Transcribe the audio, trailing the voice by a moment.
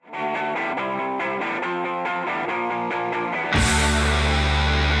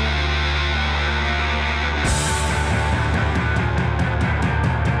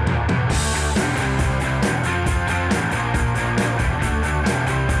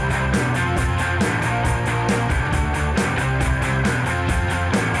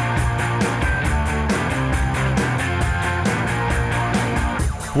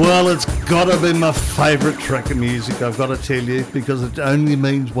Well, it's got to be my favourite track of music, I've got to tell you, because it only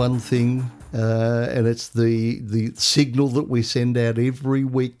means one thing, and it's the signal that we send out every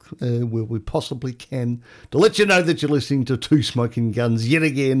week where we possibly can to let you know that you're listening to Two Smoking Guns yet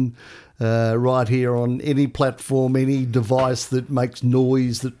again, right here on any platform, any device that makes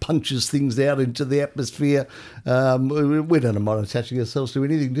noise, that punches things out into the atmosphere. We don't mind attaching ourselves to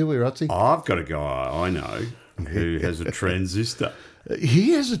anything, do we, Rutsy? I've got a guy I know who has a transistor.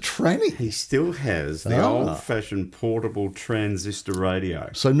 He has a tranny. He still has the old-fashioned portable transistor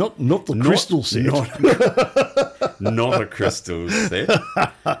radio. So not the crystal set. Not a crystal set.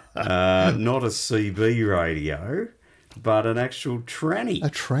 Not a CB radio, but an actual tranny.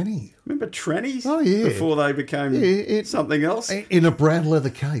 A tranny. Remember trannies? Oh, yeah. Before they became something else? In a brown leather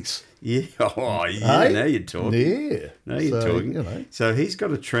case. Yeah. Oh, yeah. Hey? Now you're talking. Yeah. Now you're talking. You know. So he's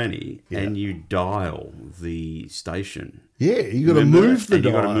got a tranny, and you dial the station. Yeah, you got to move the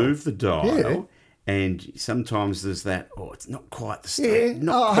dial. You got to move the dial. Yeah. And sometimes there's that, it's not quite the Yeah, state.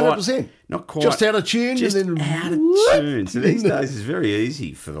 Not quite, 100%. Not quite. Just out of tune. Just and then out of tune. So these days it's very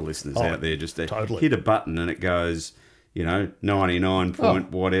easy for the listeners out there just to hit a button and it goes, 99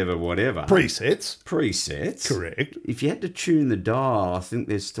 point whatever. Presets. Correct. If you had to tune the dial, I think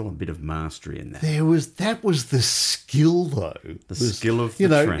there's still a bit of mastery in that. That was the skill, though. The skill of the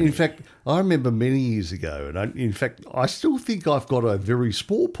tranny. In fact, I remember many years ago, and I still think I've got a very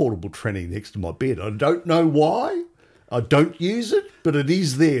small portable tranny next to my bed. I don't know why. I don't use it, but it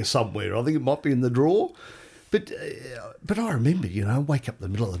is there somewhere. I think it might be in the drawer. But I remember, wake up in the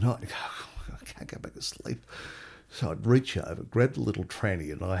middle of the night and go, I can't go back to sleep. So I'd reach over, grab the little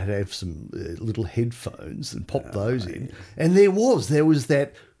tranny, and I'd have some little headphones and pop those in. And there was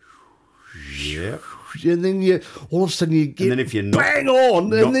that. Yep. And then all of a sudden you get and then if you bang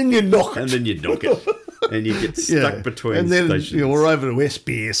on, and then you knock it. And then you knock it. And you get stuck between and then, stations. We're over to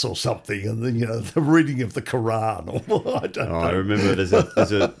SBS or something, and then, the reading of the Quran. Or I don't know. I remember there's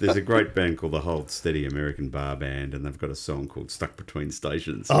a great band called the Hold Steady American Bar Band, and they've got a song called Stuck Between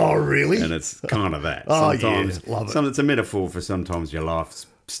Stations. Oh, really? And it's kind of that. Sometimes, love it. It's a metaphor for sometimes your life's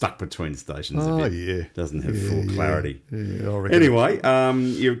stuck between stations a bit. Doesn't have full clarity. Yeah, anyway,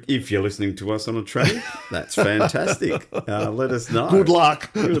 if you're listening to us on a train, that's fantastic. Let us know. Good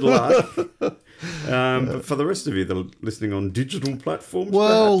luck. But for the rest of you that are listening on digital platforms,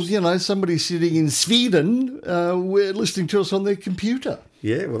 well, somebody sitting in Sweden, we're listening to us on their computer.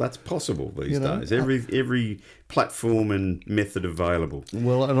 Yeah, well, that's possible these days. Every platform and method available.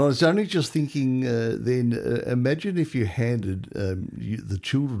 Well, and I was only just thinking imagine if you handed the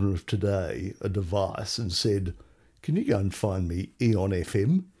children of today a device and said, can you go and find me Eon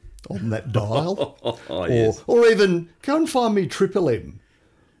FM on that dial? Yes. Or even, go and find me Triple M.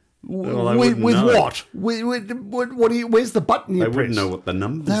 Well, with what? Where's the button you press? They wouldn't know what the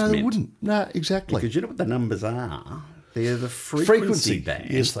numbers meant. No, they wouldn't. No, exactly. Because you know what the numbers are? They're the frequency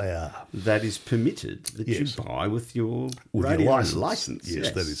band. Yes, they are. That is permitted that you buy with your radio license. Yes,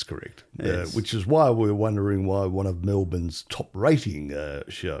 that is correct. Yes. Which is why we're wondering why one of Melbourne's top rating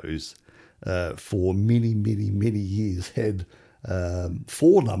shows for many, many, many years had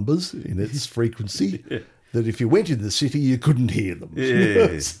 4 numbers in its frequency. Yeah. That if you went in the city, you couldn't hear them.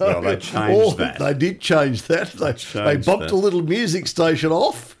 Yeah, well, they changed that. They did change that. They bumped a little music station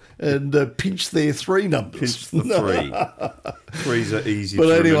off and pinched their 3 numbers. Pinched the 3. 3s are easy but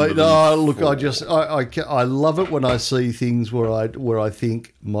to anyway, remember. No, look, I love it when I see things where I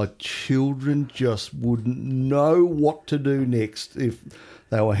think my children just wouldn't know what to do next if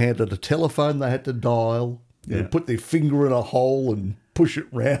they were handed a telephone they had to dial and put their finger in a hole and push it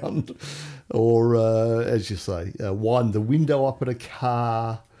round. Or, as you say, wind the window up in a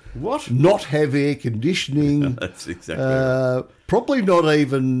car. What? Not have air conditioning. That's exactly right. Probably not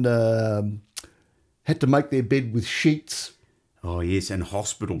even had to make their bed with sheets. Oh, yes, and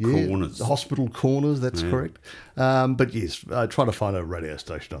hospital corners. Hospital corners, that's correct. But yes, try to find a radio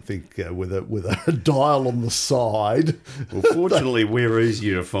station, I think, with a dial on the side. Well, fortunately, we're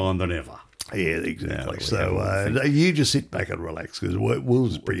easier to find than ever. Yeah, exactly. So you just sit back and relax because we'll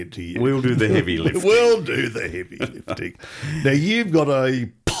just bring it to you. We'll do the heavy lifting. We'll do the heavy lifting. Now, you've got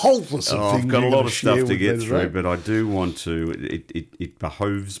a poultice of things. I've got a lot of stuff to get through, but I do want to. It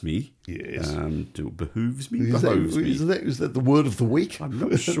behoves me. Yes. Behooves me. Is that the word of the week? I'm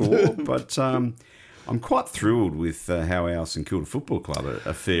not sure, but I'm quite thrilled with how our St Kilda Football Club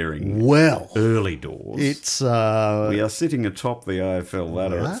are faring. Well, early doors. It's we are sitting atop the AFL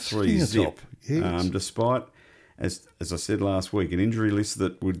ladder at 3-0. Yes. Despite, as I said last week, an injury list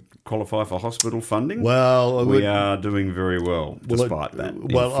that would qualify for hospital funding. Well, we are doing very well despite that.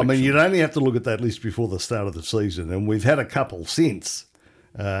 Well, I mean, you'd only have to look at that list before the start of the season, and we've had a couple since.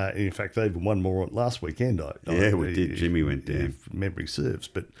 In fact, they even won more last weekend. We did. Jimmy went down. If memory serves.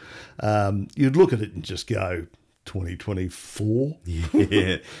 But you'd look at it and just go, 2024.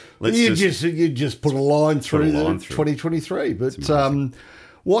 Yeah, you just put a line through 2023. But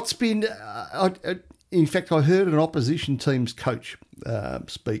what's been, in fact, I heard an opposition team's coach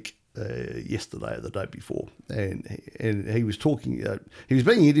speak yesterday or the day before, and he was talking. He was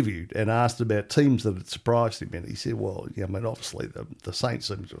being interviewed and asked about teams that had surprised him, and he said, "Well, obviously the Saints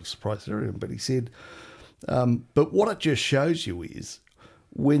seem to have surprised everyone," but he said, "But what it just shows you is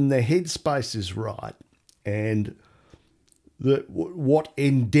when the headspace is right." And what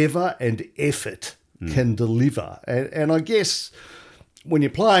endeavour and effort can deliver. And I guess when you're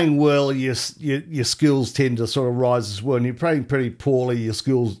playing well, your skills tend to sort of rise as well. And you're playing pretty poorly, your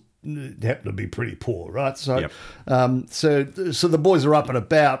skills happen to be pretty poor, right? So, yep. so the boys are up and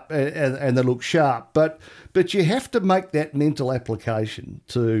about and they look sharp. But you have to make that mental application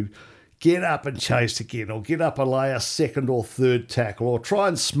to get up and chase again, or get up and lay a second or third tackle, or try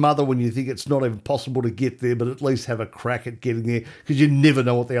and smother when you think it's not even possible to get there, but at least have a crack at getting there, because you never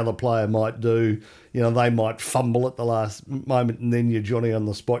know what the other player might do. They might fumble at the last moment, and then you're Johnny on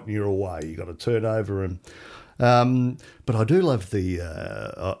the spot and you're away. You got to turn over and. But I do love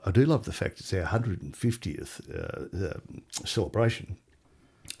the fact it's our 150th celebration,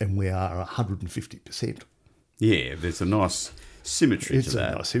 and we are 150%. Yeah, there's a nice symmetry to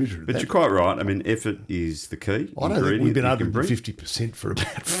that. Nice symmetry. But you're quite right. I mean, effort is the key. I don't think we've been 150% for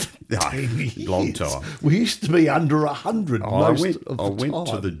about 10 years. Long time. We used to be under 100 I went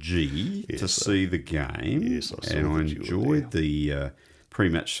to the G to see the game, yes, I enjoyed the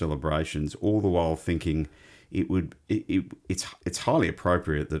pre-match celebrations, all the while thinking it's highly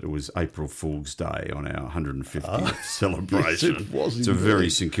appropriate that it was April Fool's Day on our 150th celebration. Yes, it was. It's a very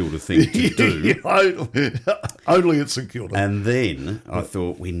St Kilda thing to do. Only at St Kilda. And then I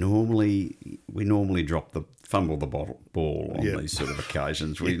thought we normally fumble the ball on these sort of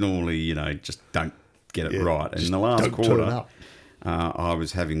occasions. We normally, just don't get it right. And in the last quarter, I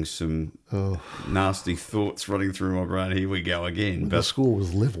was having some nasty thoughts running through my brain. Here we go again. But the score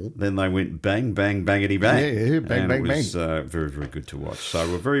was level. Then they went bang, bang, bangity, bang. Yeah, bang, bang, bang. It was very, very good to watch. So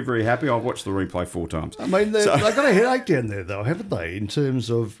we're very, very happy. I've watched the replay 4 times. I mean, they've got a headache down there, though, haven't they? In terms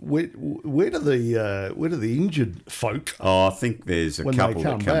of where do the injured folk? Oh, I think there's a couple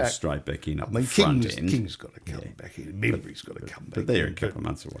that come straight back in up the front end. King's got to come back in. Memory's got to come back in. But they're a couple of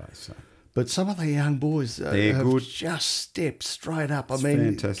months away, so... But some of the young boys have good. Just stepped straight up. It's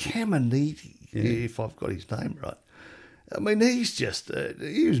fantastic. Caminiti, if I've got his name right. I mean, he's just,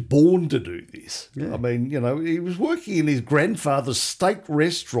 he was born to do this. Yeah. I mean, he was working in his grandfather's steak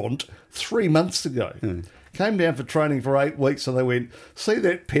restaurant 3 months ago. Came down for training for 8 weeks and they went, see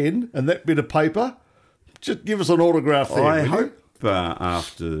that pen and that bit of paper? Just give us an autograph there. I hope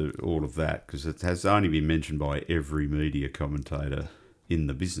after all of that, because it has only been mentioned by every media commentator in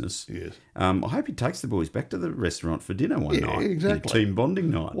the business. Yes. I hope he takes the boys back to the restaurant for dinner one night. Exactly. Team bonding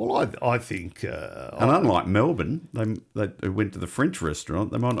night. Well, I think... and unlike Melbourne, they went to the French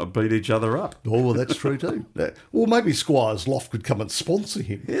restaurant, they might not beat each other up. Oh, well, that's true too. Well, maybe Squire's Loft could come and sponsor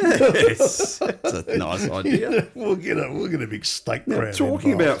him. Yes, that's a nice idea. We'll get a big steak crowd.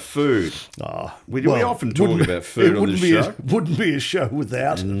 Talking about food, we often talk about food on this show. Wouldn't be a show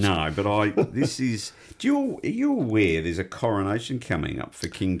without it. No, but are you aware there's a coronation coming up for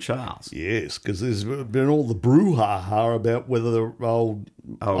King Charles? Yes, because there's been all the brouhaha about whether the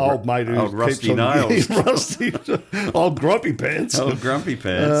old mate who old Rusty Nails, old Grumpy Pants,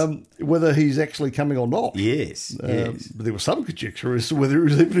 whether he's actually coming or not. Yes, yes. But there was some conjecture as to whether he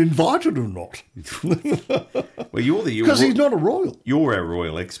was even invited or not. Well, because he's not a royal. You're our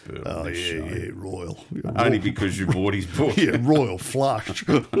royal expert. Oh yeah, royal. Only because you bought his book. Yeah, royal flush.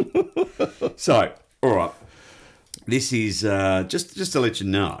 So, all right. This is just to let you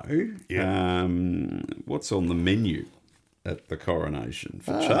know what's on the menu at the coronation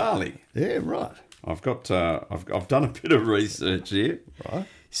for Charlie. Yeah, right. I've done a bit of research here. Right.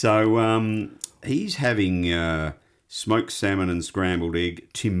 So he's having smoked salmon and scrambled egg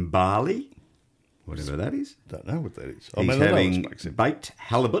timbali, whatever that is. Don't know what that is. He's having baked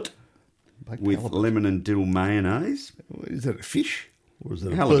halibut with lemon and dill mayonnaise. Is that a fish? Or is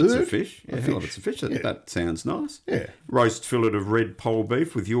it a halibut's bird? a fish. Yeah, halibut's a fish. That sounds nice. Yeah. Roast fillet of red pole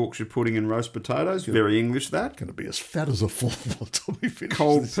beef with Yorkshire pudding and roast potatoes. Very English, that. Going to be as fat as a football until we finish.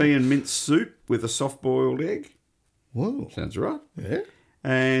 Cold pea and mince soup with a soft-boiled egg. Whoa. Sounds right. Yeah.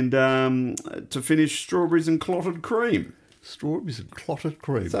 And to finish, strawberries and clotted cream. Strawberries and clotted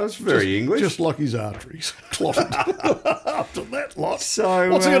cream. So it's very English. Just like his arteries. Clotted. After that lot.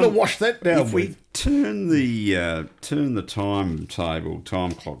 So what's he going to wash that down if with? we turn the time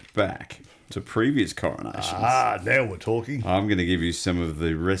clock back to previous coronations. Now we're talking. I'm going to give you some of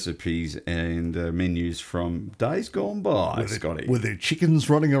the recipes and menus from days gone by, Scotty. Were there chickens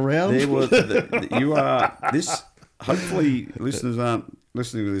running around? There were. Hopefully, listeners aren't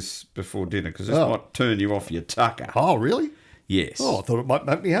listening to this before dinner because this might turn you off your tucker. Oh, really? Yes. Oh, I thought it might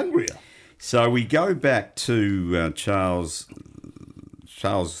make me hungrier. So we go back to Charles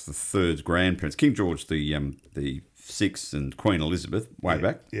III's grandparents, King George the Sixth and Queen Elizabeth, way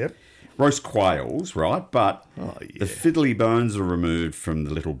back. Yep. Roast quails, right? But the fiddly bones are removed from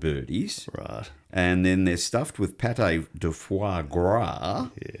the little birdies. Right. And then they're stuffed with pâté de foie gras.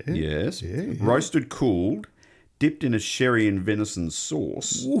 Yeah. Yes. Yeah. Roasted, cooled, dipped in a sherry and venison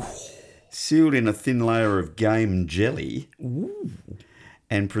sauce. Ooh. Sealed in a thin layer of game jelly. Ooh.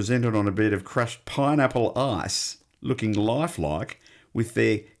 And presented on a bed of crushed pineapple ice, looking lifelike, with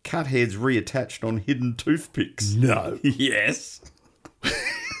their cut heads reattached on hidden toothpicks. No. Yes.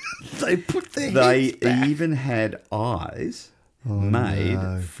 They put their They heads back. even had eyes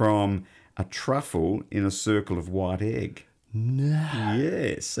made from a truffle in a circle of white egg. No.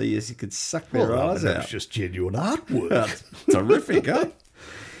 Yes. So yes, you could suck their eyes out. That's just genuine artwork. Terrific, eh?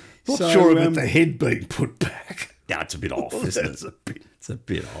 Not sure about the head being put back. Yeah, it's a bit off, isn't it? It's a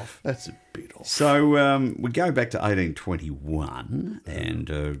bit off. That's a bit off. So we go back to 1821,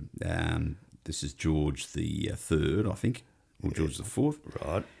 and this is George the Third, I think, or George the Fourth.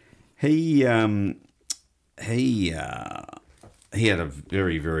 Right. He had a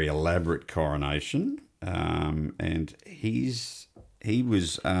very, very elaborate coronation, and he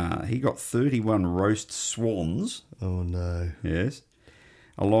got 31 roast swans. Oh no! Yes,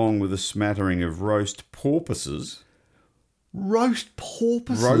 along with a smattering of roast porpoises. Roast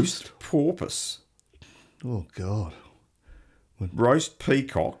porpoises. Roast porpoise. Oh God! Roast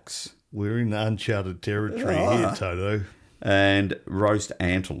peacocks. We're in uncharted territory here, Toto. And roast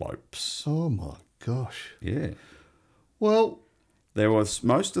antelopes. Oh my gosh! Yeah. Well,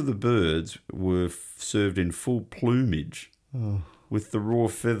 most of the birds were served in full plumage, with the raw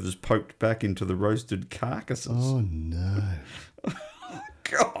feathers poked back into the roasted carcasses. Oh no!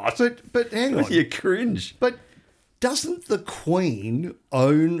 God! But hang on, you cringe. But doesn't the Queen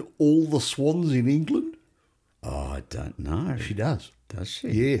own all the swans in England? Oh, I don't know. She does. Does she?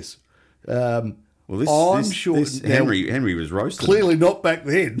 Yes. Well, sure Henry was roasted. Clearly not back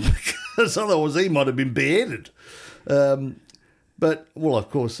then, because otherwise he might have been beheaded. But, well, of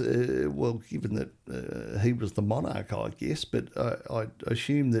course, given that he was the monarch, I guess, but I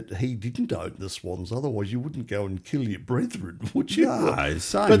assume that he didn't own the swans. Otherwise, you wouldn't go and kill your brethren, would you? No,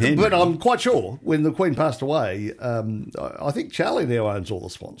 same but I'm quite sure when the Queen passed away, I think Charlie now owns all the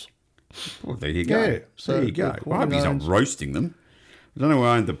swans. Well, there you go. Yeah, so there you go. I hope he's not roasting them. I don't know who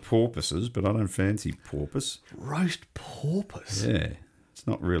owned the porpoises, but I don't fancy porpoise. Roast porpoise? Yeah. It's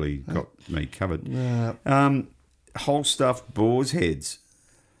not really got me covered. No. Whole stuffed boar's heads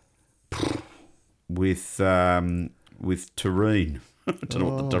with terrine. I don't know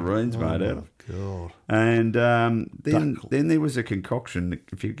what the terrine's made out of. God. And then there was a concoction.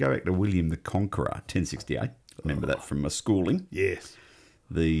 If you go back to William the Conqueror, 1068, remember that from my schooling? Yes.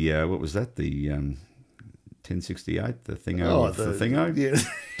 The what was that? The 1068, the thingo, the thingo, yeah.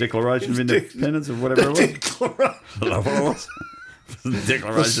 Declaration of Independence, or whatever it was. Declaration. I don't know what it was.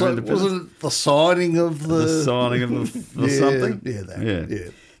 Declaration of Independence. Wasn't it the signing of the signing of the something? Yeah, that. Yeah.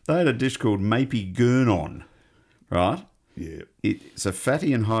 They had a dish called Mapy Gurnon, right? Yeah. It's a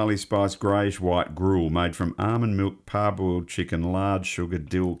fatty and highly spiced greyish-white gruel made from almond milk, parboiled chicken, large sugar,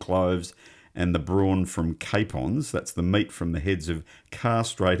 dill, cloves, and the brawn from capons. That's the meat from the heads of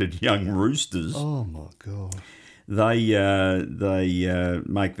castrated young roosters. Oh, my God. They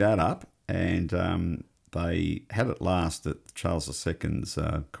make that up, and they had it last at Charles II's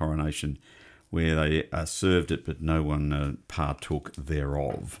coronation, where they served it, but no one partook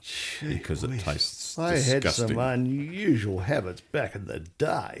thereof because it tastes disgusting. They had some unusual habits back in the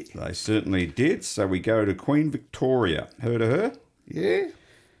day. They certainly did. So we go to Queen Victoria. Heard of her? Yeah.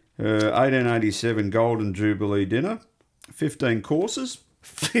 1887 Golden Jubilee dinner, 15 courses.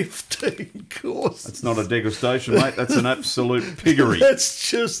 15 courses. That's not a degustation, mate. That's an absolute piggery. That's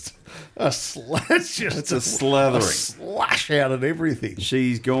just a slathering. A slash out of everything.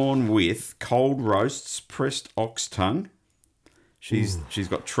 She's gone with cold roasts, pressed ox tongue. She's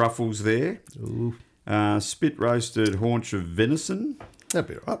got truffles there. Ooh. Spit roasted haunch of venison. That'd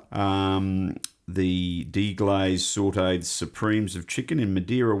be right. The deglazed sautéed supremes of chicken in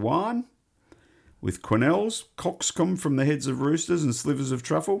Madeira wine. with quenelles, cockscomb from the heads of roosters and slivers of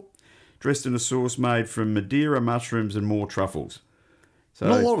truffle, dressed in a sauce made from Madeira mushrooms and more truffles. So,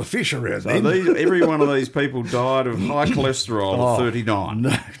 not a lot of fish around then. Every one of these people died of high cholesterol at 39.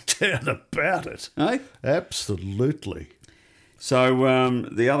 No doubt about it. Eh? Absolutely. So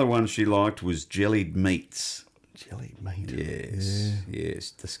the other one she liked was jellied meats. Jellied meat.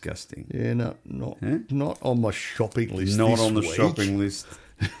 Yes, disgusting. Yeah, not on my shopping list. Not this on the week. shopping list.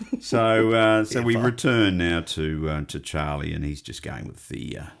 So we return now to Charlie, and he's just going with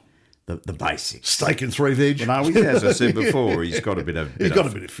the basics. Steak and 3 veg. Well, no, as I said before, he's got a bit of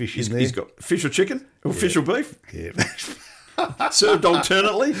fish in there. He's got fish or chicken or fish or beef. Yeah. Served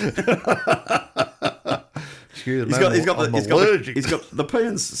alternately. Excuse me, He's got the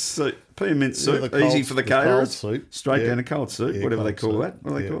pea and mint soup, easy for the caterers. Straight down a cold soup, whatever they call that.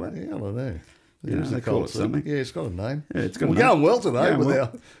 What do they call that? Yeah, I don't know. They call it something. Yeah, it's got a name. Yeah, it's got We're a name. going well today with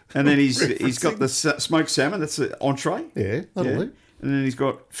our. And then he's got the smoked salmon. That's the entree. Yeah, that'll do. And then he's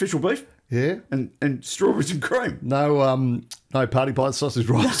got fish or beef. Yeah. And strawberries and cream. No party pie sausage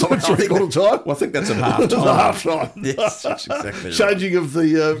rolls. I drink all the time. Well, I think that's at half time. Half time. Yes, that's exactly right.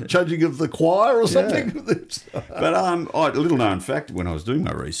 Changing of the choir or something. But a little known fact when I was doing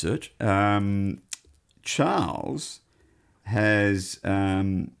my research, Charles has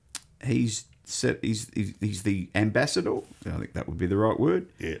he's the ambassador. I think that would be the right word.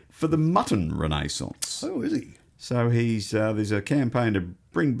 Yeah. For the mutton renaissance. Oh, is he? So there's a campaign to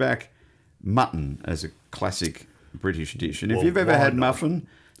bring back mutton as a classic British dish. And if you've ever had muffin,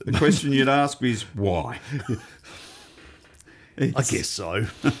 the question you'd ask is why? I guess so.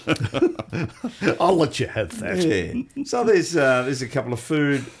 I'll let you have that. Yeah. So there's a couple of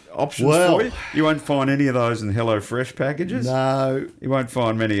food options for you. You won't find any of those in HelloFresh packages. No. You won't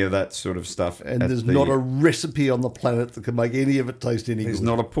find many of that sort of stuff. And there's not a recipe on the planet that can make any of it taste any good. There's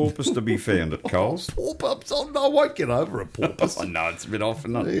not a porpoise to be found at Coles. Porpoise? Oh, no, I won't get over a porpoise. Oh, no, it's a bit off,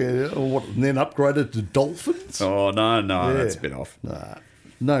 isn't it? Yeah. And then upgraded to dolphins? Oh, no, that's a bit off. Nah.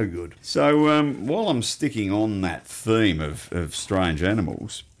 No good. So while I'm sticking on that theme of strange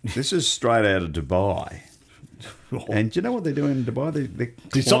animals, this is straight out of Dubai. And do you know what they're doing in Dubai?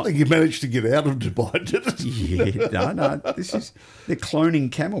 Did something you managed to get out of Dubai, did it? Yeah, no. They're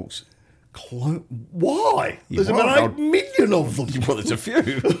cloning camels. Why? There's about 8 million of them. Well, there's a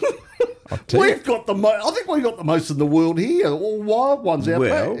few. We've got the most. I think we've got the most in the world here. All wild ones out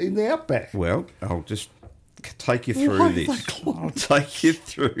back, in the outback. Well, I'll just take you through this. I'll take you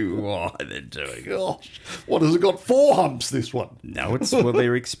through why they're doing it. Gosh, what has it got? 4 humps, this one? No,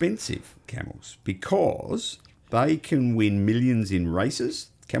 they're expensive, camels, because they can win millions in races,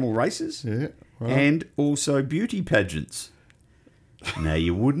 camel races, and also beauty pageants. Now,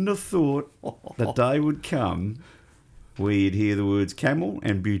 you wouldn't have thought the day would come where you'd hear the words camel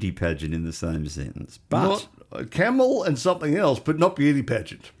and beauty pageant in the same sentence. But not a camel and something else, but not beauty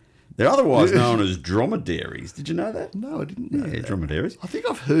pageant. They're otherwise known as dromedaries. Did you know that? No, I didn't know that. Dromedaries. I think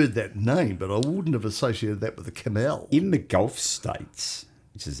I've heard that name, but I wouldn't have associated that with a camel. In the Gulf states,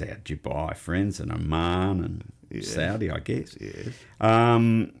 which is our Dubai friends and Oman and Saudi, I guess. Yes.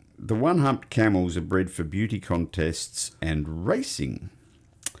 The one-humped camels are bred for beauty contests and racing.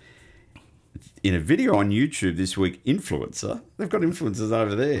 In a video on YouTube this week, they've got influencers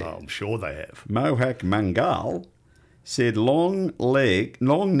over there. Oh, I'm sure they have. Mohak Mangal said long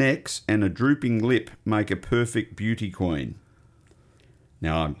necks and a drooping lip make a perfect beauty queen.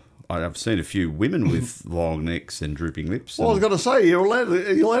 Now, I've seen a few women with long necks and drooping lips. Well, I was going to say, you're allowed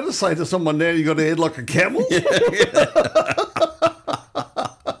to say to someone now you've got a head like a camel?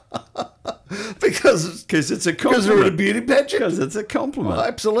 Because it's a compliment. Because we're in a beauty pageant. Because it's a compliment. Oh,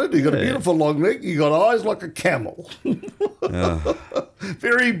 absolutely. You've got a beautiful long neck. You've got eyes like a camel.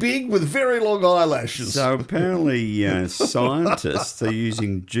 Very big with very long eyelashes. So apparently scientists are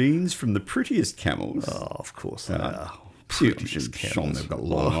using genes from the prettiest camels. Oh, of course they are. Prettiest camels. They've got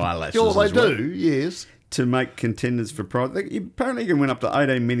long eyelashes. Oh, they do, yes. To make contenders for prize. Apparently you can win up to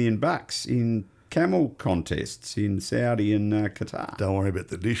 18 million bucks in camel contests in Saudi and Qatar. Don't worry about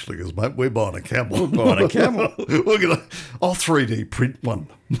the dish lickers, mate. We're buying a camel. We're buying a camel. I'll 3D print one.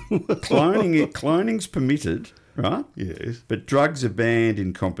 Cloning's permitted, right? Yes. But drugs are banned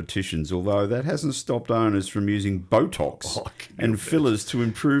in competitions, although that hasn't stopped owners from using Botox and fillers to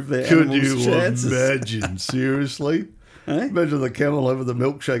improve their animals' chances. Could you imagine? Seriously? Eh? Imagine the camel having the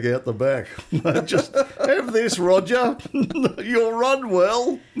milkshake out the back. Just have this, Roger. You'll run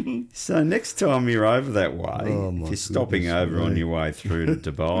well. So next time you're over that way, if you're stopping over on your way through to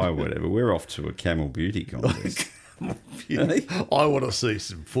Dubai or whatever, we're off to a camel beauty contest. I want to see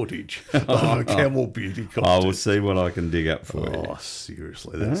some footage of a camel beauty contest. I will see what I can dig up for you. Oh,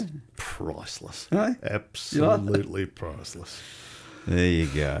 seriously, that's priceless. Hey? Absolutely priceless. There you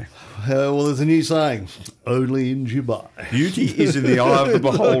go. Well, there's a new saying, only in Dubai. Beauty is in the eye of the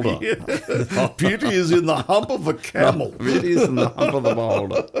beholder. Beauty is in the hump of a camel. Beauty is in the hump of the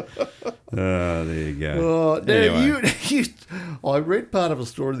beholder. Oh, there you go. Now, Anyway. I read part of a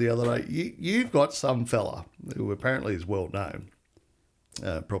story the other day. You've got some fella who apparently is well known,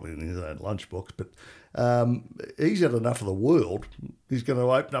 probably in his own lunchbox, but he's had enough of the world. He's going to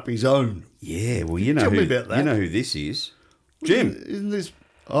open up his own. Yeah, well, you know Tell who, me about that. You know who this is? Jim. Isn't this?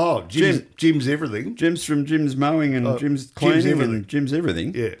 Oh, Jim's everything. Jim's from Jim's Mowing and Jim's Cleaning and Jim's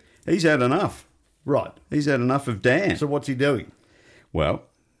Everything. Yeah. He's had enough. Right. He's had enough of Dan. So what's he doing? Well,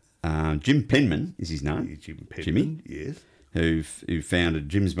 Jim Penman is his name. Yeah, Jim Penman, Jimmy. yes. Who founded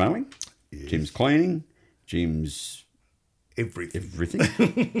Jim's Mowing, Yes. Jim's Cleaning, Jim's Everything.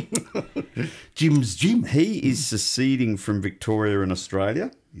 Everything. Jim's Jim. He is seceding from Victoria and Australia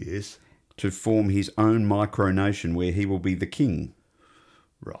Yes. to form his own micronation where he will be the king.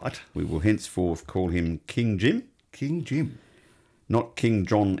 Right. We will henceforth call him King Jim, King Jim. not King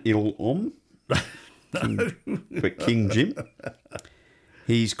John Il-Om, but King Jim.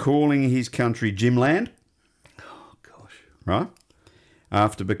 He's calling his country Jimland. Oh, gosh. Right?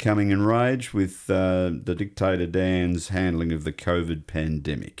 After becoming enraged with the dictator Dan's handling of the COVID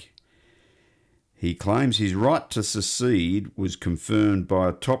pandemic. He claims his right to secede was confirmed by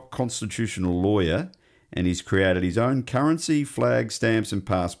a top constitutional lawyer, and he's created his own currency, flag, stamps and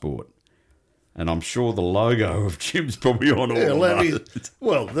passport. And I'm sure the logo of Jim's probably on all of those.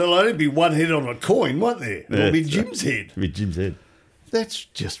 Well, there'll only be one head on a coin, won't there? It'll be Jim's head. It'll be Jim's head. That's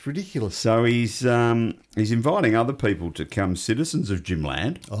just ridiculous. So he's inviting other people to become citizens of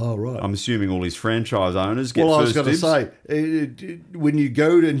Jimland. Oh, right. I'm assuming all his franchise owners get Well, I was first going to dibs. say, when you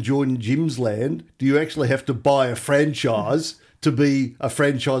go and join Jim's Land, do you actually have to buy a franchise to be a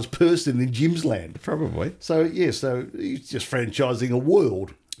franchise person in Jim's Land? Probably. So, yeah, so he's just franchising a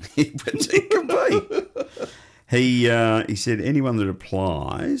world. It could be. He said anyone that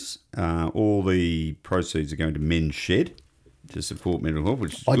applies, all the proceeds are going to Men's Shed to support mental health,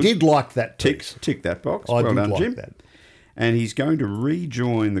 which is I good. did like that. Tick that box. I well did done, like Jim. that. And he's going to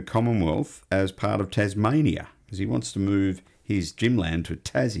rejoin the Commonwealth as part of Tasmania because he wants to move his Jimland to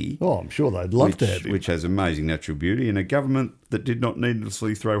Tassie. Oh, I'm sure they'd love to have him. Which has amazing natural beauty and a government that did not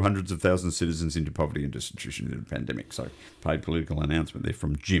needlessly throw hundreds of thousands of citizens into poverty and destitution in the pandemic. So, paid political announcement there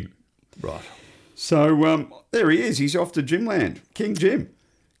from Jim. Right. So, there he is. He's off to Jimland. King Jim.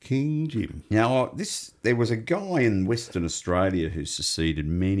 King Jim. Now, there was a guy in Western Australia who seceded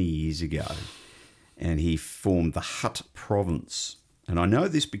many years ago, and he formed the Hutt province. And I know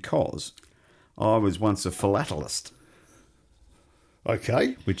this because I was once a philatelist.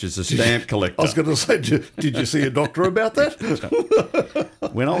 Okay. Which is a stamp collector. I was going to say, did you see a doctor about that?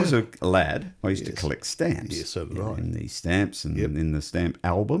 When I was a lad, I used to collect stamps. Yes, so did I. In the stamps and in the stamp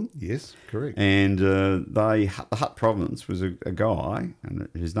album. Yes, correct. And the Hutt province was a guy, and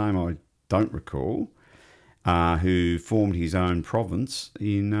his name I don't recall, who formed his own province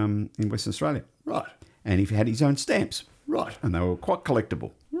in Western Australia. Right. And he had his own stamps. Right. And they were quite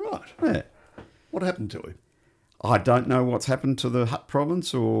collectible. Right. Yeah. What happened to him? I don't know what's happened to the Hutt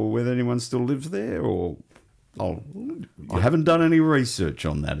province or whether anyone still lives there or... I haven't done any research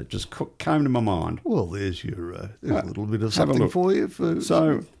on that. It just came to my mind. Well, there's a little bit of something for you.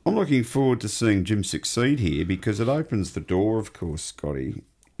 So I'm looking forward to seeing Jim succeed here because it opens the door, of course, Scotty.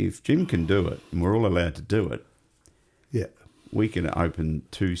 If Jim can do it, and we're all allowed to do it, yeah, we can open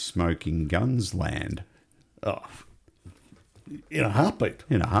 2 Smoking Guns land. Oh, in a heartbeat.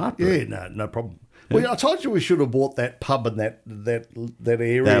 In a heartbeat. Yeah, no problem. Well, I told you we should have bought that pub in that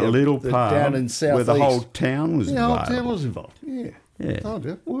area. That little pub down in South where the East. whole town was involved. The whole town was involved. Yeah. Told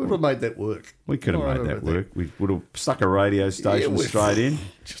you. We would have made that work. We could have made that work. We would have stuck a radio station straight in.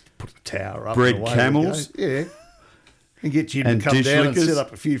 Just put a tower up. Bred camels. Yeah. And get Jim to come down and set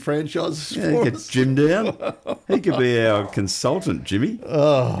up a few franchises for get us. Jim down. He could be our consultant, Jimmy.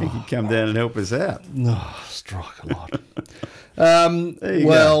 Oh. He could come down and help us out. Oh, strike a lot.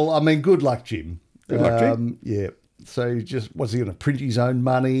 Well, I mean, good luck, Jim. Good luck, Jim. Yeah. So was he going to print his own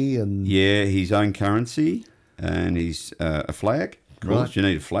money and? Yeah, his own currency and he's a flag. Right. You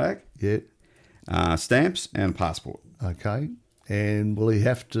need a flag. Yeah. Stamps and a passport. Okay. And will he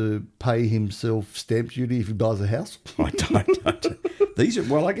have to pay himself stamp duty if he buys a house? I don't. These are,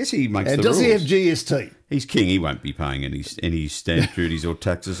 well, I guess he makes and the rules. And does he have GST? He's king. He won't be paying any stamp duties or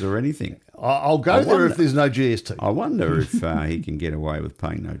taxes or anything. I'll go there if there's no GST. I wonder if he can get away with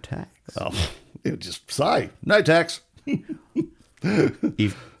paying no tax. Oh, He'll just say, no tax.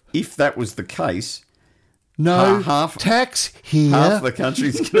 If that was the case, No half tax here. half the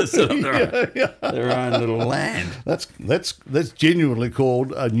country's going to set up their own little land. That's genuinely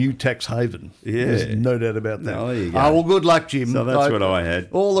called a new tax haven. Yeah. There's no doubt about that. Oh, there you go. Oh, well, good luck, Jim. So that's what I had.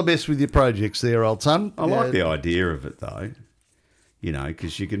 All the best with your projects there, old son. I like the idea of it, though,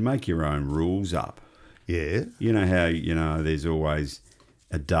 because you can make your own rules up. Yeah. You know how, there's always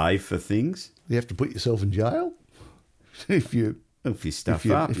a day for things. You have to put yourself in jail if you stuff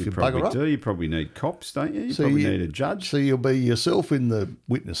you- up, if you you probably bugger up. do. You probably need cops, don't you? You So probably you- need a judge. So you'll be yourself in the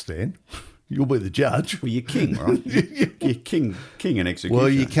witness stand. You'll be the judge. Well, you're king, right? You're king and executioner. Well,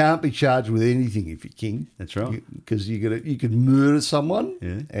 you can't be charged with anything if you're king. That's right. Because you could murder someone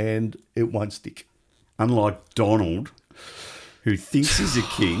Yeah. and it won't stick. Unlike Donald, who thinks he's a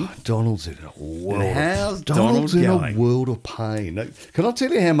king. Donald's in a world. How's Donald's in Donald going? a world of pain. Can I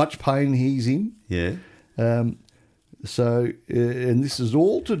tell you how much pain he's in? Yeah. And this is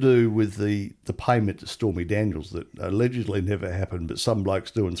all to do with the payment to Stormy Daniels that allegedly never happened, but some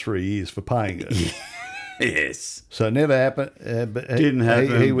bloke's doing 3 years for paying her. Yes. So it never happened. But Didn't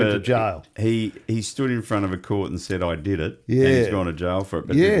happen. He went to but jail. He stood in front of a court and said, I did it. Yeah. And he's gone to jail for it.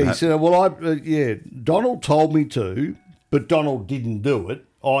 But Yeah, he said, well, Donald told me to, but Donald didn't do it.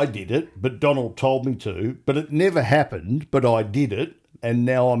 I did it, but Donald told me to, but it never happened, but I did it, and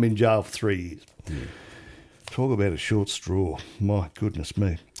now I'm in jail for 3 years. Yeah. Talk about a short straw. My goodness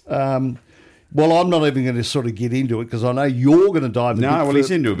me. Well, I'm not even going to sort of get into it because I know you're going to dive into it. No, well,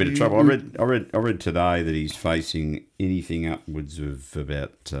 he's into a bit of trouble. I read today that he's facing anything upwards of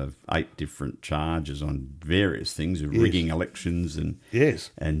about 8 different charges on various things, of rigging elections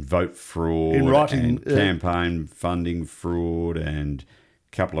and vote fraud, In writing, and campaign funding fraud, and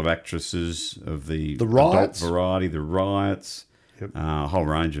a couple of actresses of the riots. adult variety, the riots, a whole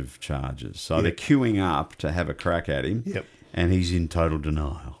range of charges. So they're queuing up to have a crack at him, and he's in total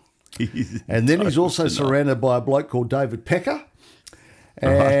denial. And then he's also surrounded by a bloke called David Pecker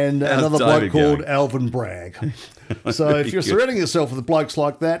and another bloke called Alvin Bragg. So if you're surrounding yourself with blokes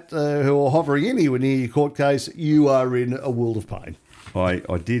like that who are hovering anywhere near your court case, you are in a world of pain. I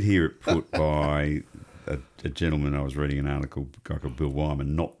did hear it put by a gentleman. I was reading an article, a guy called Bill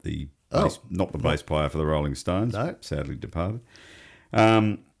Wyman, not the bass player for the Rolling Stones, sadly departed.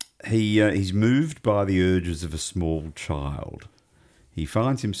 He's moved by the urges of a small child. He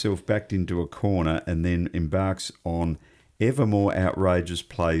finds himself backed into a corner and then embarks on ever more outrageous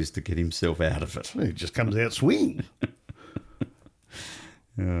plays to get himself out of it. He just comes out swinging.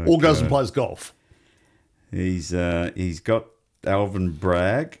 Or goes and plays golf. He's got Alvin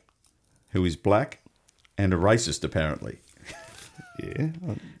Bragg, who is black and a racist, apparently.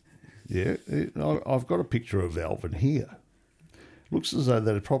 Yeah. I've got a picture of Alvin here. Looks as though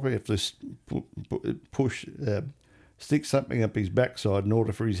they'd probably have to stick something up his backside in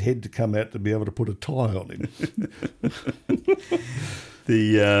order for his head to come out to be able to put a tie on him.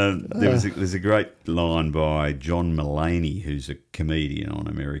 There's a great line by John Mulaney, who's a comedian on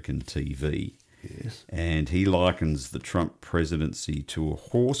American TV. Yes. And he likens the Trump presidency to a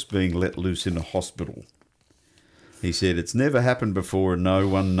horse being let loose in a hospital. He said, it's never happened before and no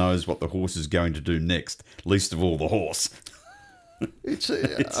one knows what the horse is going to do next, least of all the horse.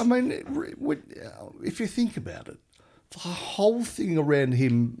 I mean, if you think about it, the whole thing around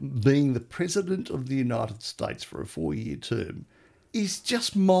him being the president of the United States for a 4-year term is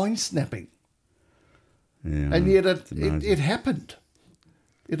just mind-snapping. Yeah, and yet it happened.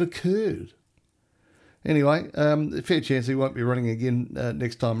 It occurred. Anyway, fair chance he won't be running again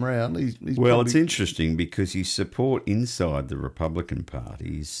next time around. It's interesting because his support inside the Republican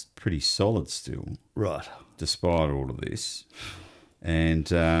Party is pretty solid still. Right. Despite all of this.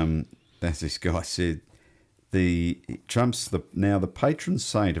 And as this guy said, Trump's now the patron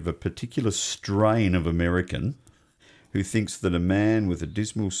saint of a particular strain of American who thinks that a man with a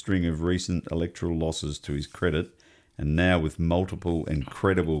dismal string of recent electoral losses to his credit and now with multiple and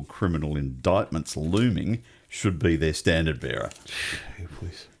credible criminal indictments looming should be their standard bearer.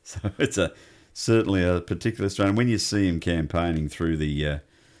 So it's certainly a particular strain. When you see him campaigning through the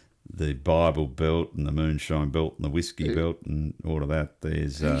Bible Belt and the Moonshine Belt and the Whiskey Belt and all of that,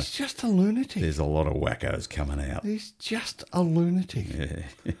 he's just a lunatic. There's a lot of wackos coming out. He's just a lunatic.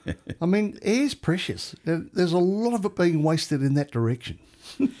 Yeah. I mean, air's precious. There's a lot of it being wasted in that direction.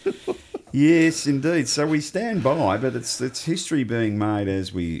 Yes, indeed. So we stand by, but it's history being made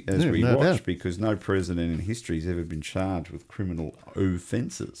as we watch, doubt. because no president in history has ever been charged with criminal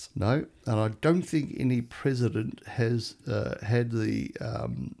offences. No, and I don't think any president has had the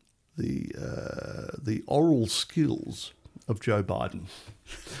oral skills of Joe Biden.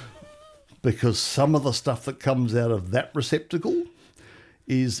 because some of the stuff that comes out of that receptacle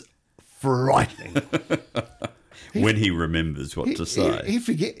is frightening. When he remembers what to say.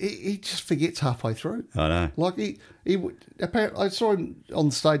 He just forgets halfway through. I know. Like apparently, I saw him on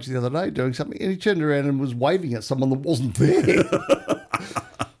the stage the other day doing something, and he turned around and was waving at someone that wasn't there.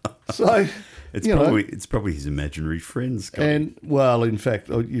 So it's probably his imaginary friends. And well, in fact,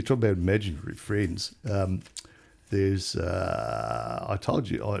 you talk about imaginary friends. There's, I told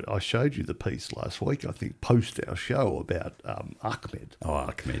you, I showed you the piece last week, I think, post our show about Ahmed. Oh,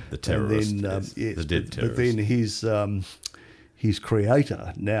 Ahmed, the terrorist. And then, the dead terrorist. But then his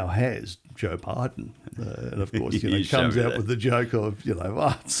creator now has Joe Biden. And of course, comes out with the joke of,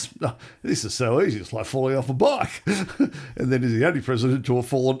 this is so easy, it's like falling off a bike. And then he's the only president to have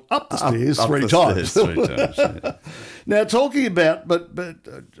fallen up the stairs three times. Yeah. Now, talking about, but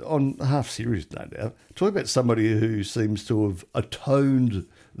on a half serious note now, talking about somebody who seems to have atoned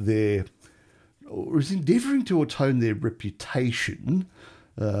or is endeavouring to atone their reputation,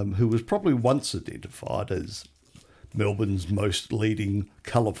 who was probably once identified as Melbourne's most leading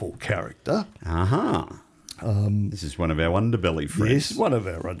colourful character. This is one of our underbelly friends. Yes, one of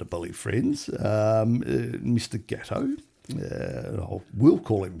our underbelly friends, Mr. Gatto. We'll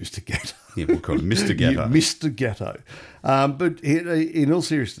call him Mr. Gatto. Yeah, we'll call him Mr. Gatto. Mr. Gatto. But in all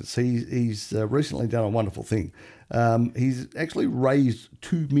seriousness, he's recently done a wonderful thing. He's actually raised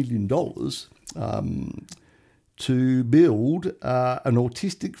 $2 million to build an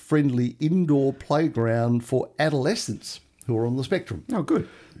autistic-friendly indoor playground for adolescents who are on the spectrum. Oh, good.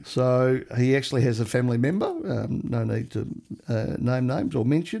 So he actually has a family member, no need to name names or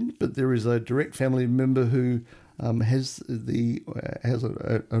mention, but there is a direct family member who has an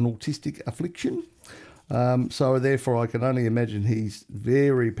autistic affliction. So therefore I can only imagine he's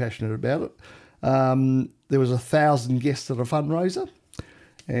very passionate about it. There was 1,000 guests at a fundraiser.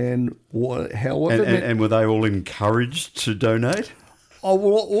 And however... And were they all encouraged to donate? Oh,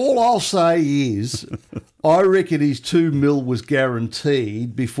 well, all I'll say is I reckon his $2 million was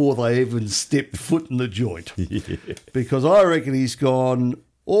guaranteed before they even stepped foot in the joint. Yeah. Because I reckon he's gone,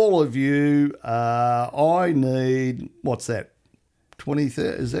 all of you, I need, what's that,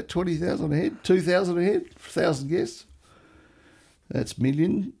 20,000, is that 20,000 a head? 2,000 a head? 1,000 guests? That's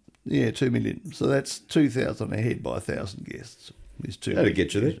million? Yeah, 2 million. So that's 2,000 a head by 1,000 guests. That'll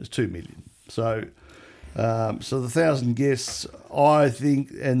get you there. It's 2 million. So the 1,000 guests, I think,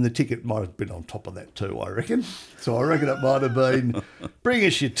 and the ticket might have been on top of that too, I reckon. So I reckon it might have been, bring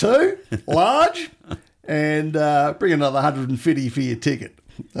us your 2, large, and bring another 150 for your ticket.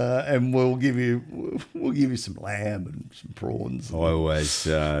 And we'll give you some lamb and some prawns. I always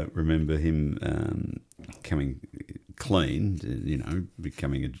remember him coming clean,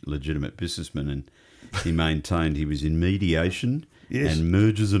 becoming a legitimate businessman, and he maintained he was in mediation. Yes. And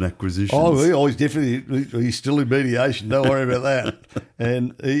mergers and acquisitions. Oh, he's definitely, he's still in mediation. Don't worry about that.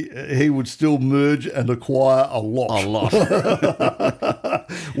 And he would still merge and acquire a lot.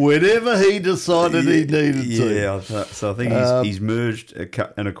 Whenever he decided he needed to. Yeah, so I think he's merged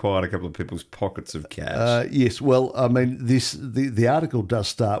and acquired a couple of people's pockets of cash. Yes, well, I mean, the article does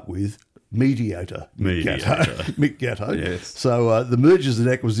start with mediator. Mick Gatto. Yes. So the mergers and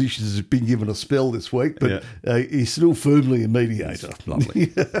acquisitions has been given a spell this week, but he's still firmly a mediator. Lovely.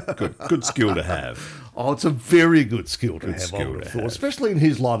 Good skill to have. Oh, it's a very good skill to have, I would have thought, especially in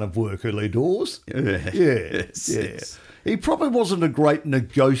his line of work, early doors. Yes. He probably wasn't a great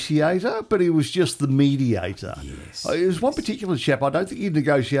negotiator, but he was just the mediator. Yes. There was one particular chap, I don't think he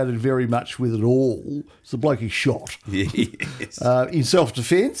negotiated very much with at all. It's the bloke he shot. Yes. In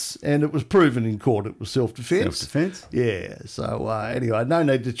self-defence, and it was proven in court it was self-defence. Self-defence? Yeah. So anyway, no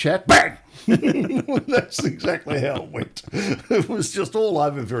need to chat. Bang! That's exactly how it went. It was just all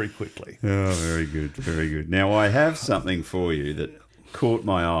over very quickly. Oh, very good, very good. Now, I have something for you that caught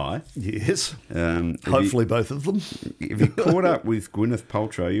my eye. Yes. Hopefully both of them. Have you caught up with Gwyneth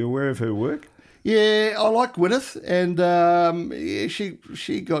Paltrow? Are you aware of her work? Yeah, I like Gwyneth, and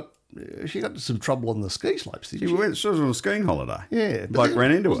she got into some trouble on the ski slopes, didn't she? She was on a skiing holiday. Yeah. Bloke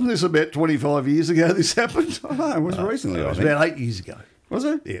ran into her. Wasn't this about 25 years ago this happened? Oh, no, it was recently, it was about 8 years ago. Was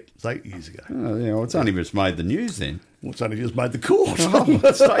it? Yeah, it was 8 years ago. Oh, yeah, well, it's only just made the news then. Well, it's only just made the court. Oh,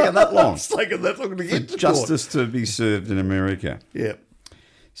 it's taken that long. It's taken that long to get to justice to be served in America. Yeah.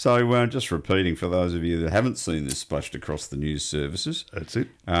 So just repeating for those of you that haven't seen this splashed across the news services. That's it.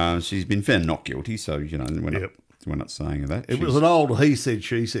 She's been found not guilty, so, we're not we're not saying that. It was an old he said,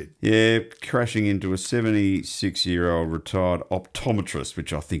 she said. Yeah, crashing into a 76-year-old retired optometrist,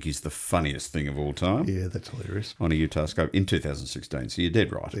 which I think is the funniest thing of all time. Yeah, that's hilarious. On a Utah scope in 2016. So you're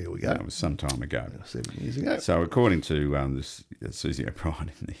dead right. There we go. That was some time ago. 7 years ago. So according to this Susie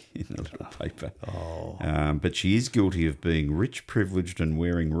O'Brien in the little paper, but she is guilty of being rich, privileged, and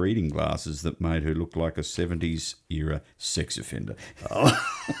wearing reading glasses that made her look like a 70s era sex offender. Oh,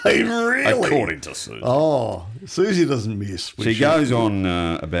 really? According to Susie. Oh, Susie doesn't miss. She goes on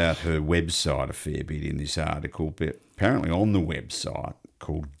about her website a fair bit in this article, but apparently on the website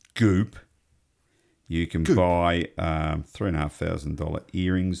called Goop, you can buy $3,500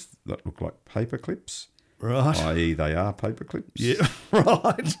 earrings that look like paper clips. Right. I.e. they are paper clips. Yeah,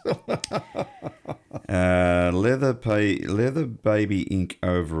 right. Leather baby ink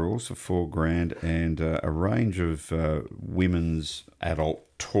overalls for $4,000 and a range of women's adult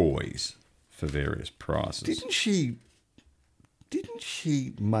toys for various prices. Didn't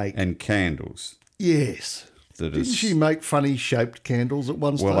she make... And candles. Yes. Didn't she make funny shaped candles at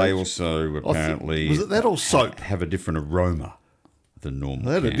one stage? Well, they also apparently... Was it that or soap? Have a different aroma than normal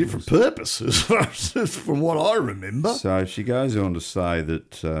They had candles. a different purpose, as far as from what I remember. So she goes on to say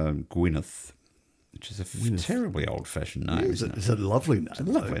that Gwyneth, which is a terribly old-fashioned name, isn't it? It's a lovely name. It's a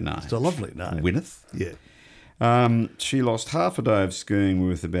lovely name. It's a lovely name. Gwyneth? Yeah. She lost half a day of skiing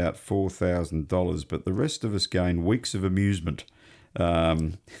worth about $4,000, but the rest of us gained weeks of amusement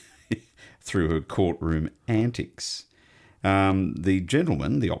through her courtroom antics. The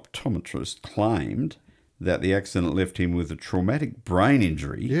gentleman, the optometrist, claimed that the accident left him with a traumatic brain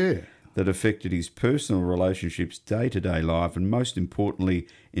injury that affected his personal relationships, day-to-day life, and most importantly,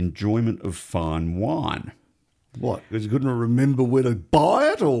 enjoyment of fine wine. What? Because he couldn't remember where to buy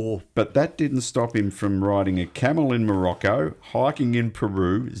it, or? But that didn't stop him from riding a camel in Morocco, hiking in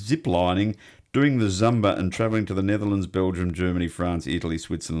Peru, ziplining, doing the Zumba, and travelling to the Netherlands, Belgium, Germany, France, Italy,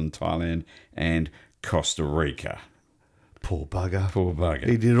 Switzerland, Thailand, and Costa Rica. Poor bugger. Poor bugger.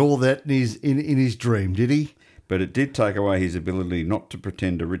 He did all that in his dream, did he? But it did take away his ability not to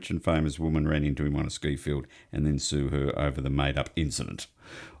pretend a rich and famous woman ran into him on a ski field and then sue her over the made-up incident.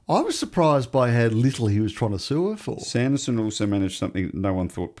 I was surprised by how little he was trying to sue her for. Sanderson also managed something that no one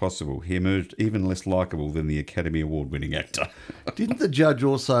thought possible. He emerged even less likeable than the Academy Award-winning actor. Didn't the judge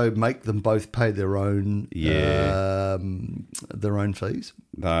also make them both pay their own fees?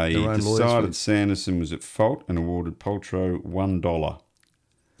 They decided Sanderson was at fault and awarded Paltrow $1.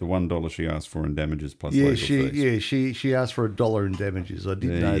 The $1 she asked for in damages plus legal fees. Yeah, she asked for $1 in damages. I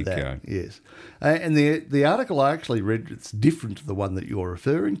did know that. Go. Yes, and the article I actually read, it's different to the one that you're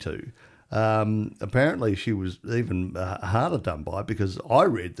referring to. Apparently, she was even harder done by, because I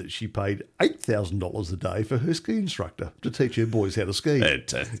read that she paid $8,000 a day for her ski instructor to teach her boys how to ski.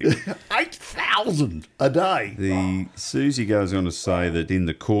 Fantastic. $8,000 a day. Susie goes on to say that in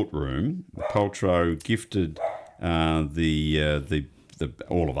the courtroom, Paltrow gifted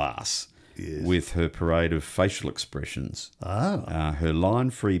all of us with her parade of facial expressions. Her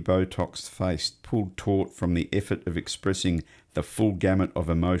line-free Botox face pulled taut from the effort of expressing the full gamut of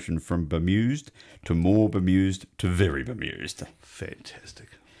emotion, from bemused to more bemused to very bemused. Fantastic.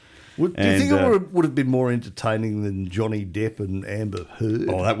 Do you think it would have been more entertaining than Johnny Depp and Amber Heard?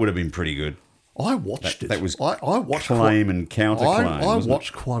 Oh, that would have been pretty good. I watched it. That was I watched claim and counterclaim. I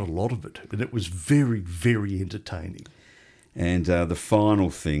watched quite a lot of it, and it was very, very entertaining. And the final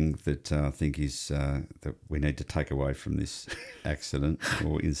thing that I think is that we need to take away from this accident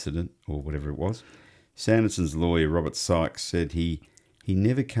or incident or whatever it was, Sanderson's lawyer, Robert Sykes, said he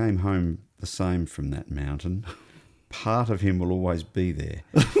never came home the same from that mountain. Part of him will always be there.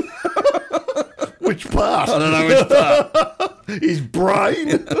 Which part? I don't know which part. His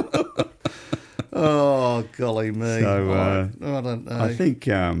brain? Oh, golly me. So, I don't know. I think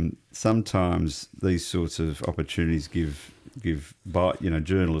sometimes these sorts of opportunities give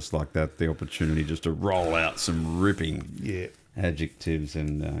journalists like that the opportunity just to roll out some ripping adjectives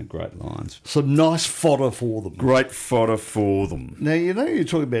and great lines. Some nice fodder for them. Great fodder for them. Now, you know, you're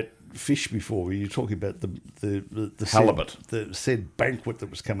talking about fish before. You're talking about the halibut, the said banquet that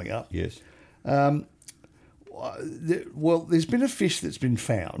was coming up. Yes. Well, there's been a fish that's been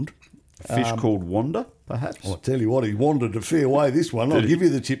found. A fish called Wanda, perhaps? I'll tell you what, he wandered a fair way, this one. I'll give you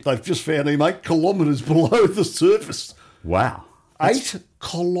the tip. They've just found him 8 kilometres below the surface. Wow. 8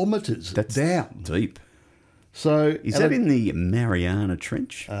 kilometres down. Deep. So is that in the Mariana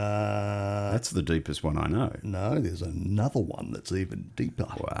Trench? That's the deepest one I know. No, there's another one that's even deeper.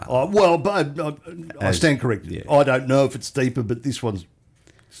 Wow. But I stand corrected. Yeah. I don't know if it's deeper, but this one's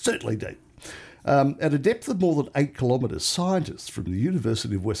certainly deep. At a depth of more than 8 kilometres, scientists from the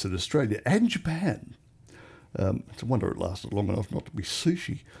University of Western Australia and Japan it's a wonder it lasted long enough not to be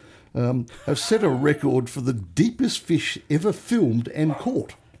sushi, have set a record for the deepest fish ever filmed and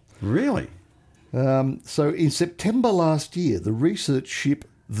caught. Really? So in September last year, the research ship,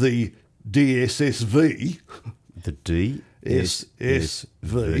 the DSSV... The DSSV,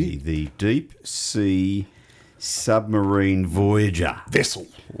 the Deep Sea Submarine Voyager. Vessel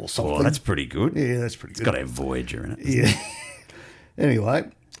or something. Oh, that's pretty good. Yeah, that's pretty good. It's got to have Voyager in it. Yeah. Anyway,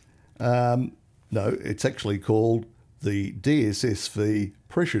 no, it's actually called the DSSV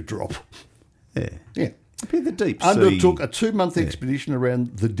Pressure Drop. Yeah. Yeah. The deep sea. Undertook a 2-month expedition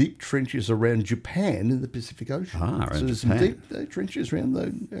around the deep trenches around Japan in the Pacific Ocean. Around so there's Japan. some deep trenches around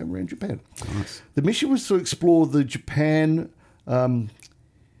Japan. Nice. The mission was to explore the Japan Izu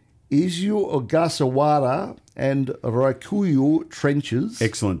Ogasawara and Raikuyu trenches.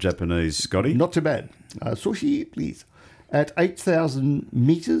 Excellent Japanese, Scotty. Not too bad. Sushi, please. At 8,000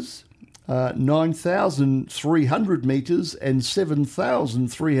 metres, 9,300 metres and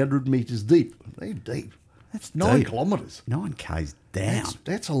 7,300 metres deep. They're deep. That's 9 kilometres. 9 k's down.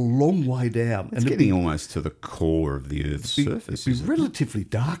 That's a long way down. It's getting almost to the core of the Earth's surface. It'd be relatively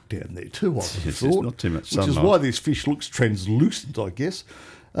dark down there too, I would have It's thought. not too much Which is sunlight. why this fish looks translucent, I guess.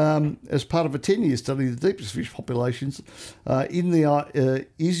 As part of a 10-year study of the deepest fish populations in the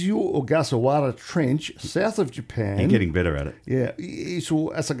Izu Ogasawara Trench, south of Japan. You're getting better at it. Yeah,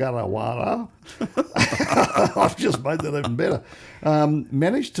 Izu Ogasawara. I've just made that even better.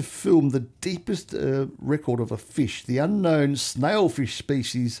 Managed to film the deepest record of a fish, the unknown snailfish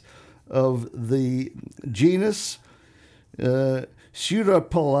species of the genus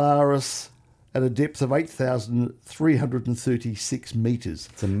Pseudopolaris, at a depth of 8,336 metres.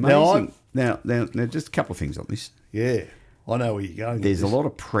 It's amazing. Now, just a couple of things on this. Yeah, I know where you're going. There's a lot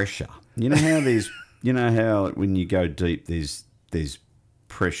of pressure. You know how when you go deep, there's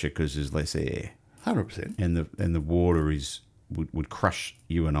pressure because there's less air. 100%. And the water would crush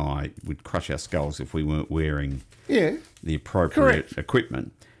you and I, would crush our skulls if we weren't wearing the appropriate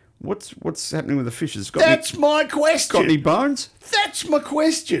equipment. What's happening with the fish? That's my question. Got any bones? That's my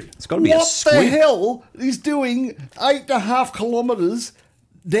question. It's got to be a squid. What the hell is doing 8.5 kilometres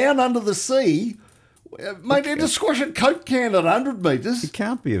down under the sea? Mate, it'd squash a Coke can at 100 metres. It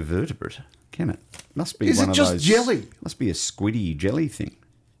can't be a vertebrate, can it? Must be Is one it of just those. jelly? Must be a squiddy jelly thing.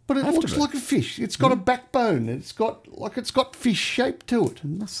 But it looks like a fish. It's got a backbone. It's got fish shape to it.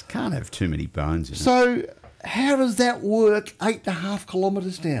 Can't have too many bones in it. So how does that work 8.5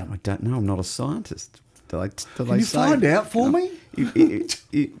 kilometres down? I don't know. I'm not a scientist. Do Can you find out for me?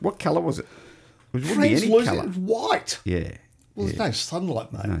 What colour was it? It wouldn't be any Translucent. colour. It's white. Yeah. Well, there's no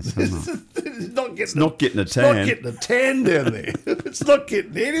sunlight, mate. No sunlight. It's not getting not getting a tan. It's not getting a tan down there. It's not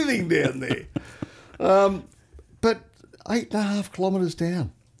getting anything down there. But 8.5 kilometres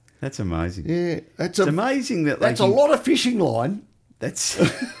down. That's amazing. Yeah, it's amazing that that's a lot of fishing line. That's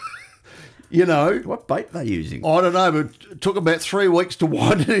you know what bait they're using. I don't know, but it took about 3 weeks to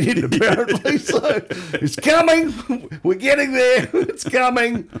wind it in. Apparently, so it's coming. We're getting there. It's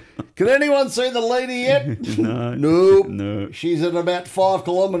coming. Can anyone see the leader yet? No. Nope. No. She's at about 5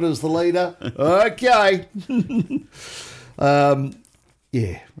 kilometres. The leader. Okay.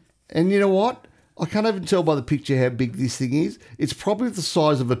 Yeah, and you know what? I can't even tell by the picture how big this thing is. It's probably the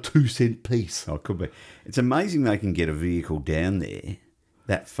size of a 2-cent piece. Oh, it could be. It's amazing they can get a vehicle down there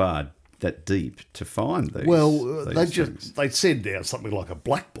that far, that deep, to find these. Well, things. they'd send down something like a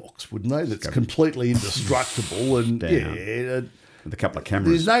black box, wouldn't they? That's completely indestructible and down. With a couple of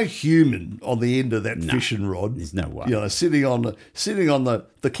cameras. There's no human on the end of that fishing rod. There's no way. You know, sitting on the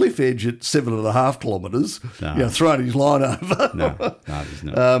cliff edge at 7.5 kilometres, throwing his line over. No, there's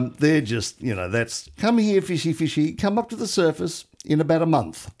not. They're just, that's come here, fishy, fishy, come up to the surface in about a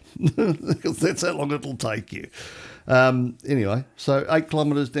month. Because that's how long it'll take you. Anyway, so 8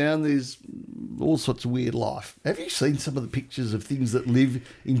 kilometres down, there's all sorts of weird life. Have you seen some of the pictures of things that live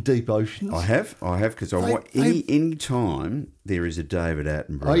in deep oceans? I have, because any time there is a David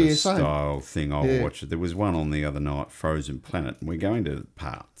Attenborough style thing, I'll watch it. There was one on the other night, Frozen Planet, and we're going to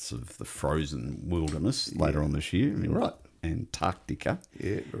parts of the frozen wilderness later on this year. Right. Antarctica.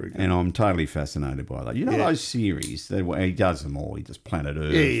 Yeah, very good. And I'm totally fascinated by that. You know those series? He does them all. He does Planet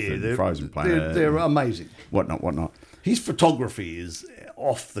Earth and Frozen Planet. They're amazing. Whatnot. His photography is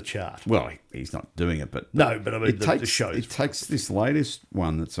off the chart. Well, he's not doing it, but... No, but I mean, the shows. It takes this latest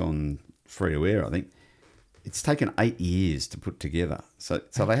one that's on free to air, I think. It's taken 8 years to put together. So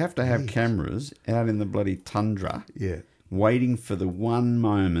they have to have cameras out in the bloody tundra. Yeah. Waiting for the one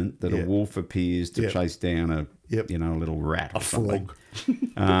moment that a wolf appears to chase down a little rat, a frog,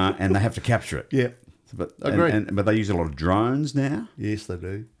 and they have to capture it. Yeah. But Agreed. but they use a lot of drones now. Yes, they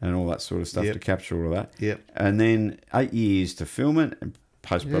do. And all that sort of stuff to capture all of that. Yep. And then 8 years to film it and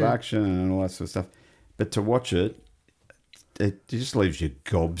post-production and all that sort of stuff. But to watch it, it just leaves you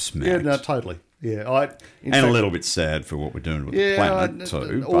gobsmacked. Yeah, no, totally. Yeah, a little bit sad for what we're doing with the planet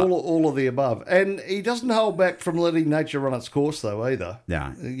too. All of the above. And he doesn't hold back from letting nature run its course, though, either.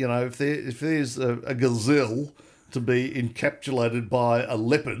 No. You know, if there's a gazelle to be encapsulated by a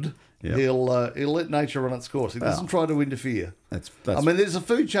leopard, he'll let nature run its course. He doesn't try to interfere. That's I mean, there's a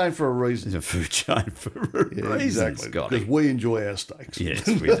food chain for a reason. There's a food chain for a reason, exactly. Because we enjoy our steaks. Yes,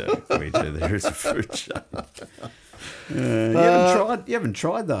 we do. We do. There is a food chain. You haven't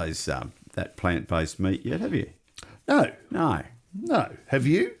tried those that plant-based meat yet, have you? No. Have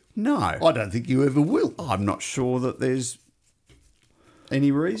you? No. I don't think you ever will. I'm not sure that there's any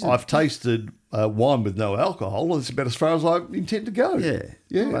reason. I've tasted wine with no alcohol. It's about as far as I intend to go. Yeah,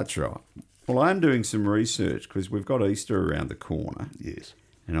 well, that's right. Well, I am doing some research because we've got Easter around the corner. Yes.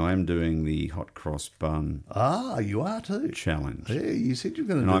 And I am doing the hot cross bun. Ah, you are too. Challenge. Yeah, you said you were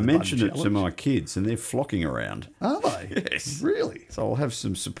going to do the And I mentioned it challenge. to my kids, and they're flocking around. Are they? Yes. Really? So I'll have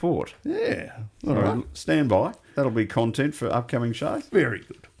some support. Yeah. All right. Stand by. That'll be content for upcoming shows. Very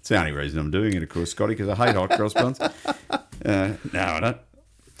good. It's the only reason I'm doing it, of course, Scotty, because I hate hot cross buns. No, I don't.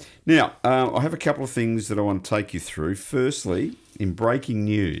 Now, I have a couple of things that I want to take you through. Firstly, in breaking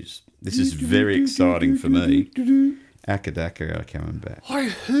news, this is very exciting for me. Akadaka are coming back. I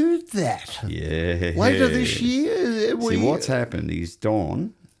heard that. Yeah. Later this year. See, what's happened is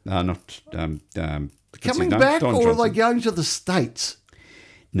Don, coming back, Don or Johnson. are they going to the States?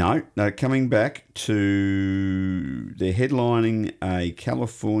 No, coming back to... They're headlining a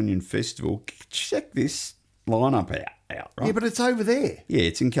Californian festival. Check this lineup out, right? Yeah, but it's over there. Yeah,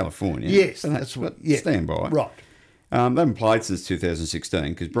 it's in California. Yes, So that's what... Yeah. Stand by. Right. They haven't played since 2016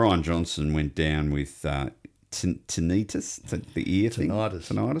 because Brian Johnson went down with tinnitus, the ear thing.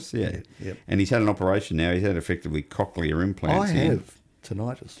 Tinnitus, yeah. Yep. And he's had an operation now. He's had effectively cochlear implants. I have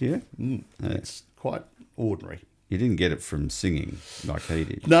tinnitus. Yeah? It's quite ordinary. You didn't get it from singing like he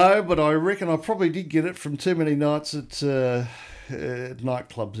did. No, but I reckon I probably did get it from too many nights at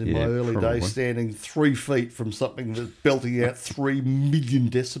nightclubs in my early days, standing 3 feet from something that's belting out 3 million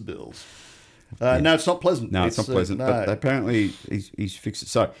decibels. No, it's not pleasant. No, it's not pleasant. But apparently he's fixed it.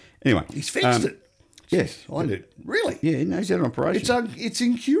 So anyway, he's fixed it. Yes, I knew. Really? Yeah, no, he's had an operation. It's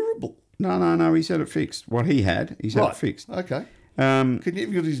incurable. No, he's had it fixed. What he had, he's had it fixed. Okay. Can you give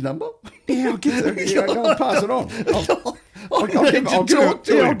me his number? Yeah, I'll get it. Yeah, go and pass it on. I'll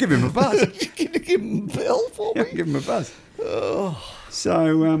give him a buzz. Can you give him a bell for me? I'll give him a buzz.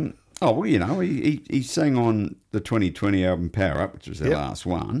 So, well, you know, he sang on the 2020 album Power Up, which was their last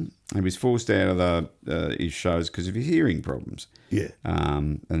one. He was forced out of his shows because of his hearing problems. Yeah.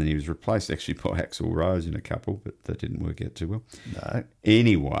 And then he was replaced actually by Axl Rose in a couple, but that didn't work out too well. No.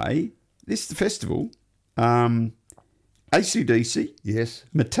 Anyway, this is the festival. AC/DC. Yes.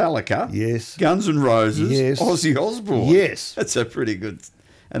 Metallica. Yes. Guns N' Roses. Yes. Ozzy Osbourne. Yes. That's a pretty good...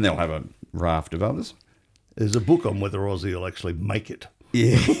 And they'll have a raft of others. There's a book on whether Ozzy will actually make it.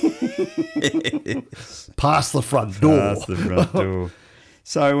 Yeah. Past the front door. Past the front door.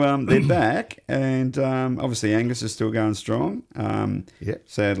 So they're back, and obviously Angus is still going strong.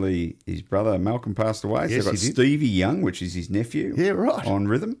 Sadly, his brother Malcolm passed away. Yes, so they've got Stevie Young, which is his nephew. Yeah, right. On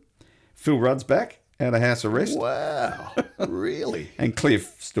rhythm. Phil Rudd's back, out of house arrest. Wow. Really? And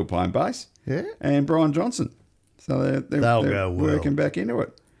Cliff still playing bass. Yeah. And Brian Johnson. So they're go well. working back into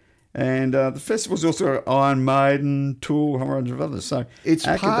it. And the festival's also Iron Maiden, Tool, a whole bunch of others. So it's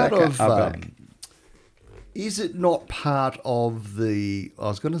part of... back. Is it not part of the, I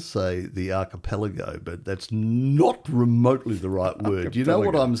was going to say the archipelago, but that's not remotely the right word. You know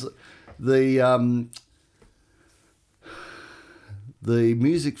what the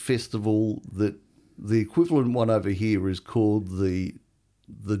music festival that the equivalent one over here is called the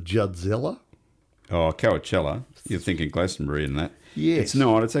Judzella. Oh, Coachella. You're thinking Glastonbury and that. Yes. It's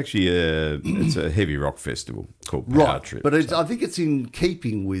not. It's actually a heavy rock festival called Power Trip. But I think it's in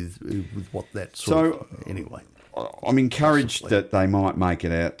keeping with what that sort of... Anyway. I'm encouraged that they might make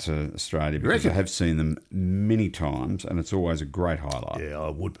it out to Australia because I have seen them many times and it's always a great highlight. Yeah, I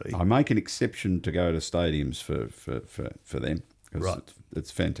would be. I make an exception to go to stadiums for them because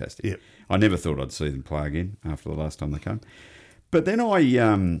it's fantastic. Yep. I never thought I'd see them play again after the last time they came. But then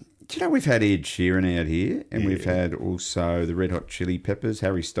do you know we've had Ed Sheeran out here, and we've had also the Red Hot Chili Peppers,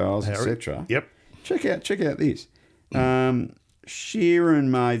 Harry Styles, etc. Yep. Check out this. Sheeran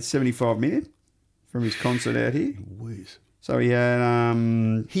made $75 million from his concert out here. Whiz. So he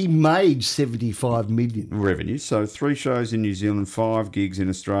had He made 75 million. revenue. So 3 shows in New Zealand, 5 gigs in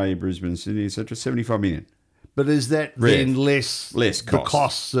Australia, Brisbane, Sydney, etc. 75 million. But is that then less costs. the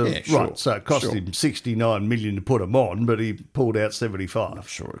costs of... Yeah, sure, right, so it cost him 69 million to put him on, but he pulled out 75. I'm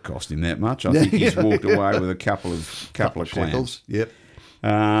sure it cost him that much. I think he's walked away with a couple of clams. Yep.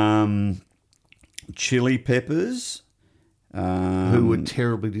 Chili Peppers. Who were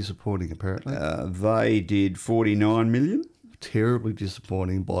terribly disappointing, apparently. They did 49 million. Terribly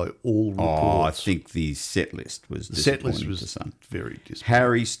disappointing by all reports. Oh, I think the set list was disappointing. The set list was very disappointing.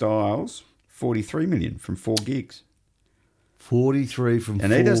 Harry Styles, 43 million from 4 gigs. 43 from 4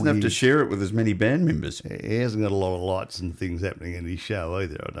 And he doesn't have to gigs. share it with as many band members. He hasn't got a lot of lights and things happening in his show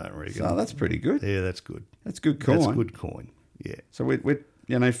either, I don't reckon. So that's pretty good. Yeah, that's good. That's good coin. That's good coin, yeah. So we're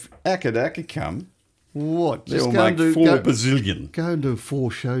if Akadaka come, What? they'll make 4 bazillion. Go and do 4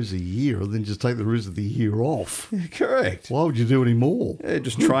 shows a year and then just take the rest of the year off. Yeah, correct. Why would you do any more? Yeah,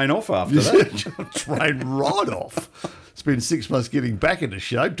 just train off after that. Train right off. Spend 6 months getting back in the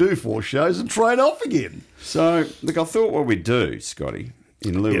show, do 4 shows and train off again. So, look, I thought what we'd do, Scotty,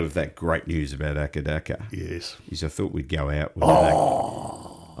 in lieu of that great news about Akadaka, Yes. is I thought we'd go out with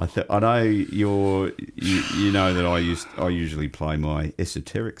I know you know that I usually play my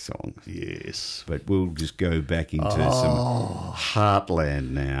esoteric songs. Yes. But we'll just go back into some heartland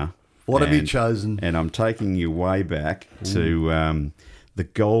now. What have you chosen? And I'm taking you way back to the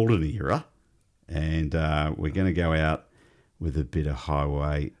golden era, and we're going to go out with a bit of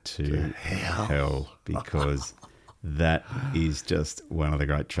Highway to Hell because that is just one of the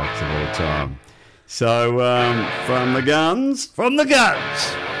great tracks of all time. So, from the guns. From the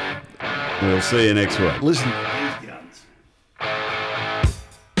guns. We'll see you next week. Listen.